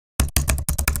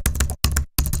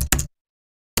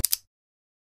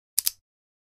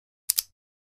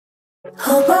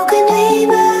Oh, broken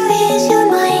dreamer, is your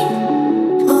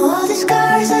mind? Oh, all the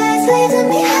scars that's leaving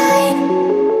behind.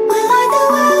 We light the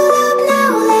world up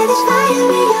now, let us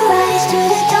fire in your eyes. Through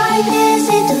the darkness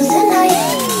into the night.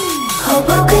 Oh,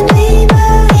 broken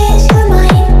dreamer, is your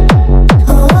mind?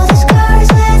 Oh, all the scars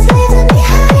that's leaving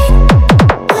behind.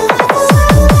 We light the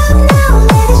world up now,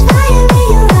 let us fire in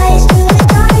your eyes. Through the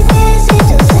darkness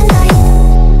into the night.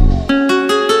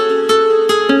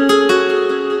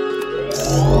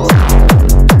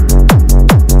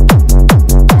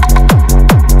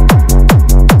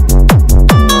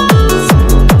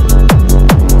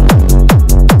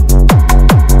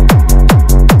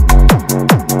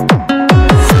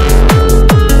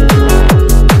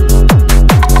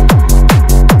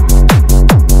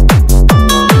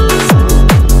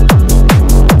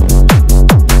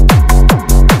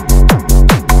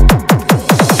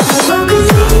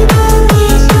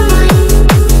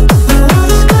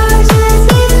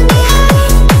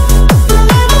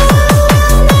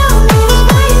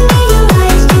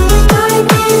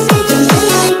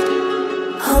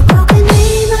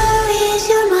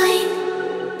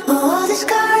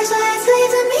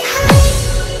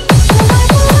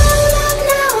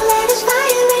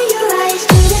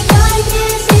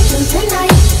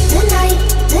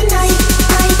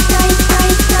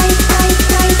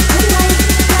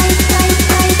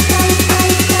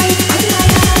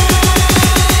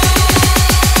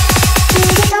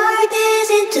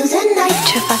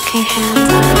 Put your fucking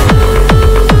hands up.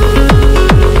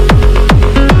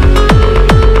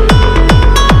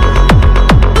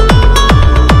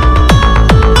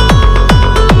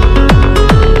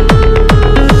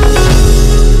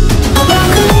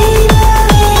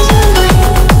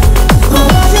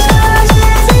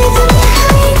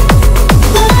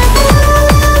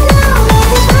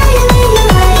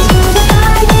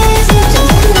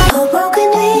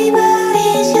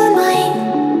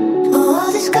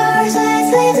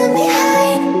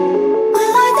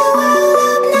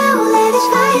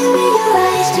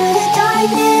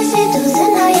 Into the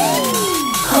night,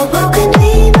 oh broken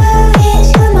dream.